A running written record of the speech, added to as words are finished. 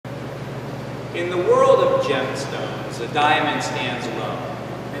In the world of gemstones, a diamond stands alone.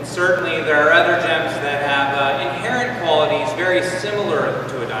 And certainly there are other gems that have inherent qualities very similar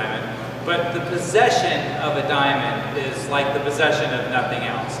to a diamond, but the possession of a diamond is like the possession of nothing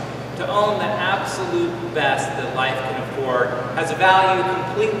else. To own the absolute best that life can afford has a value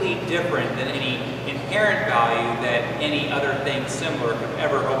completely different than any inherent value that any other thing similar could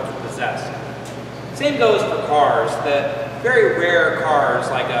ever hope to possess. Same goes for cars. The very rare cars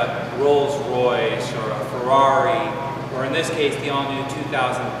like a Rolls Royce or a Ferrari, or in this case the all-new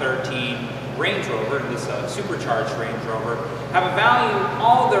 2013 Range Rover, this Supercharged Range Rover, have a value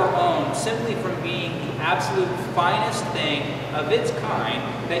all their own simply from being the absolute finest thing of its kind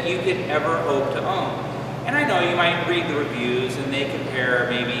that you could ever hope to own. And I know you might read the reviews and they compare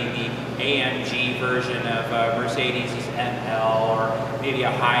maybe the AMG version of Mercedes' ML or maybe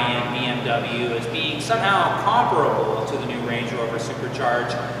a high-end BMW as being somehow comparable to the new Range Rover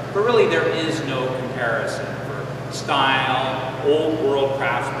Supercharged, but really there is no comparison for style, old world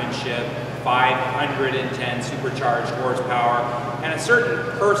craftsmanship, 510 supercharged horsepower, and a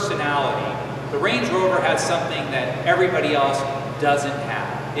certain personality. The Range Rover has something that everybody else doesn't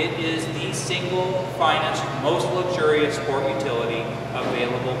have. It is the single finest, most luxurious sport utility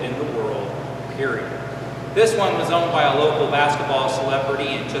available in the world, period. This one was owned by a local basketball celebrity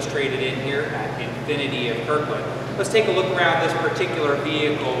and just traded in here at Infiniti of Kirkland. Let's take a look around this particular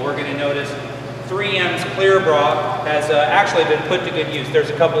vehicle. We're going to notice 3M's clear bra has actually been put to good use.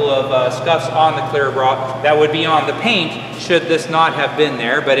 There's a couple of scuffs on the clear bra that would be on the paint should this not have been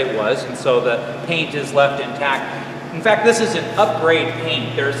there, but it was, and so the paint is left intact. In fact, this is an upgrade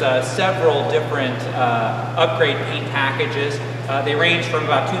paint. There's several different upgrade paint packages. They range from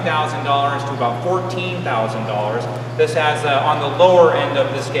about $2,000 to about $14,000. This has on the lower end of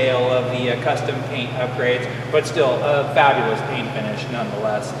the scale of the custom paint upgrades, but still a fabulous paint finish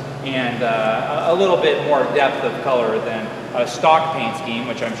nonetheless, and a little bit more depth of color than a stock paint scheme,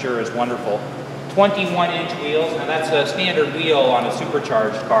 which I'm sure is wonderful. 21-inch wheels, now that's a standard wheel on a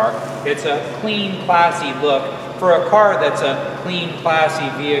supercharged car. It's a clean, classy look. For a car that's a clean, classy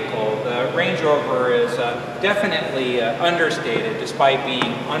vehicle, the Range Rover is definitely understated despite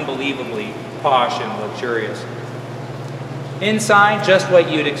being unbelievably posh and luxurious. Inside, just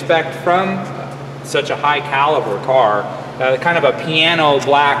what you'd expect from such a high caliber car, kind of a piano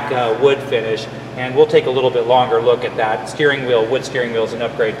black wood finish, and we'll take a little bit longer look at that. Steering wheel, wood steering wheel is an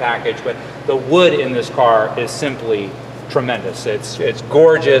upgrade package, but the wood in this car is simply tremendous. It's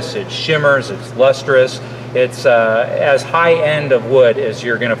gorgeous, it shimmers, it's lustrous. It's as high-end of wood as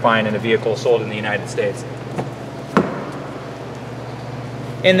you're going to find in a vehicle sold in the United States.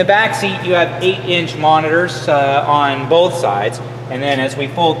 In the back seat, you have 8-inch monitors on both sides, and then as we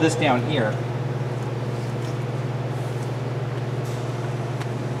fold this down here,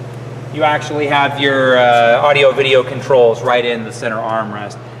 you actually have your audio-video controls right in the center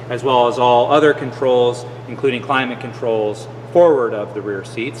armrest, as well as all other controls, including climate controls, forward of the rear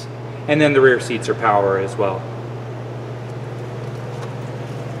seats. And then the rear seats are power as well.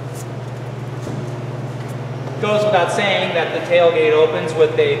 Goes without saying that the tailgate opens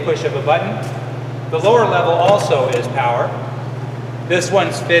with a push of a button. The lower level also is power. This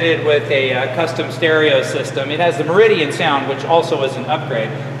one's fitted with a custom stereo system. It has the Meridian sound, which also is an upgrade,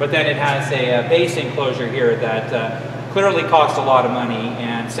 but then it has a bass enclosure here that clearly costs a lot of money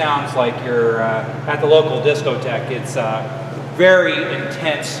and sounds like you're at the local discotheque. It's very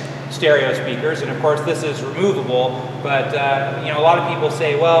intense stereo speakers, and of course this is removable, but you know, a lot of people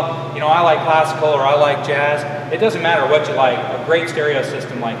say, well, you know, I like classical or I like jazz. It doesn't matter what you like. A great stereo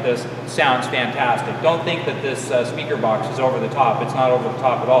system like this sounds fantastic. Don't think that this speaker box is over the top. It's not over the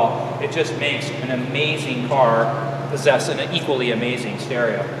top at all. It just makes an amazing car possess an equally amazing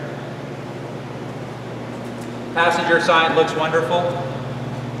stereo. Passenger side looks wonderful.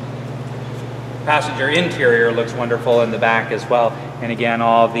 Passenger interior looks wonderful in the back as well. And again,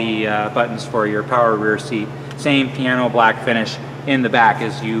 all the buttons for your power rear seat. Same piano black finish in the back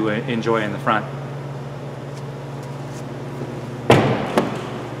as you enjoy in the front.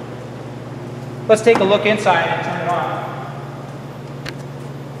 Let's take a look inside and turn it on.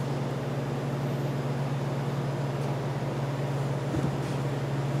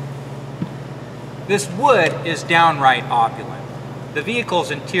 This wood is downright opulent. The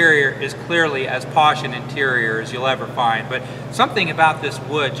vehicle's interior is clearly as posh an interior as you'll ever find, but something about this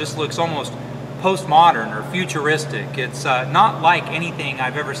wood just looks almost postmodern or futuristic. It's not like anything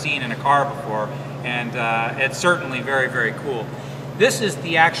I've ever seen in a car before, and it's certainly very, very cool. This is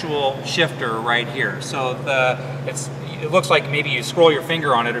the actual shifter right here. So it looks like maybe you scroll your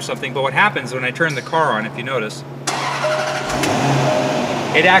finger on it or something, but what happens when I turn the car on, if you notice,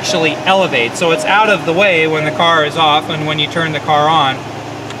 it actually elevates. So it's out of the way when the car is off, and when you turn the car on,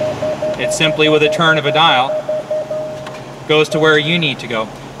 it simply with a turn of a dial goes to where you need to go.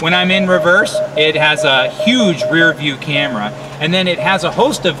 When I'm in reverse, it has a huge rear view camera, and then it has a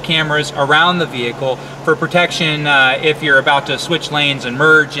host of cameras around the vehicle for protection if you're about to switch lanes and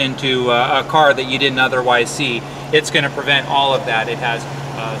merge into a car that you didn't otherwise see. It's going to prevent all of that. It has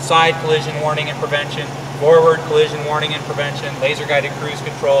side collision warning and prevention, forward collision warning and prevention, laser guided cruise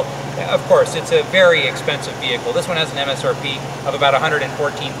control. Of course, it's a very expensive vehicle. This one has an MSRP of about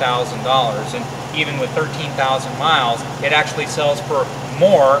 $114,000, and even with 13,000 miles, it actually sells for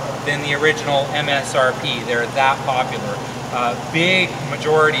more than the original MSRP. They're that popular. Big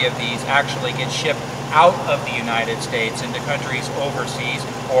majority of these actually get shipped out of the United States into countries overseas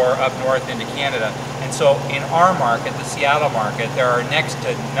or up north into Canada. And so in our market, the Seattle market, there are next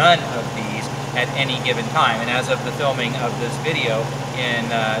to none of these at any given time. And as of the filming of this video in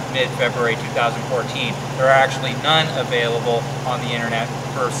mid-February 2014, there are actually none available on the internet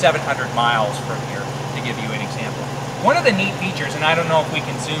for 700 miles from here, to give you an example. One of the neat features, and I don't know if we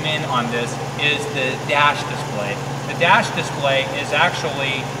can zoom in on this, is the dash display. The dash display is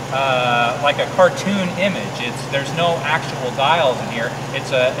actually like a cartoon image. There's no actual dials in here.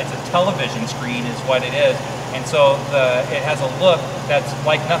 It's a television screen is what it is. And so it has a look that's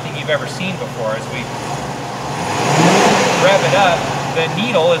like nothing you've ever seen before. As we rev it up, the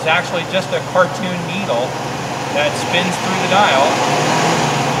needle is actually just a cartoon needle that spins through the dial,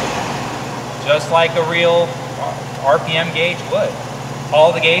 just like a real RPM gauge would.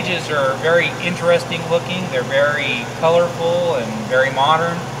 All the gauges are very interesting looking. They're very colorful and very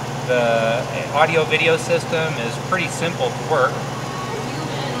modern. The audio video system is pretty simple to work.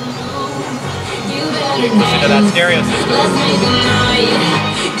 You can listen to that stereo system.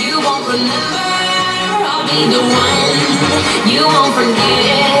 You won't remember, I'll be the one you won't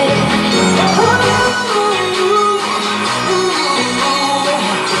forget.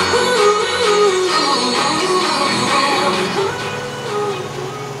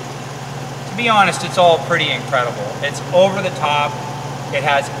 To be honest, it's all pretty incredible. It's over the top. It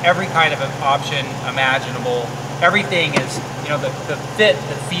has every kind of an option imaginable. Everything is, you know, the fit,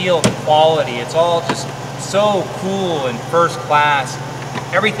 the feel, the quality, it's all just so cool and first class.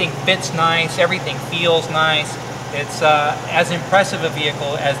 Everything fits nice, everything feels nice. It's as impressive a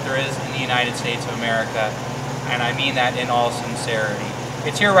vehicle as there is in the United States of America, and I mean that in all sincerity.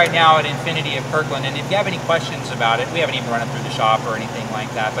 It's here right now at Infiniti of Kirkland, and if you have any questions about it, we haven't even run it through the shop or anything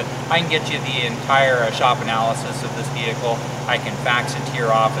like that, but I can get you the entire shop analysis of this vehicle. I can fax it to your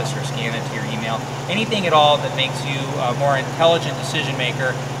office or scan it to your email. Anything at all that makes you a more intelligent decision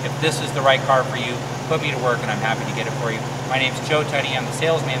maker. If this is the right car for you, put me to work and I'm happy to get it for you. My name's Joe Tunney. I'm the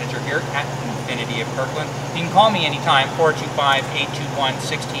sales manager here at Infiniti of Kirkland. You can call me anytime,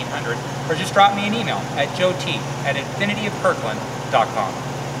 425-821-1600, or just drop me an email at joet@infinitiofkirkland.com.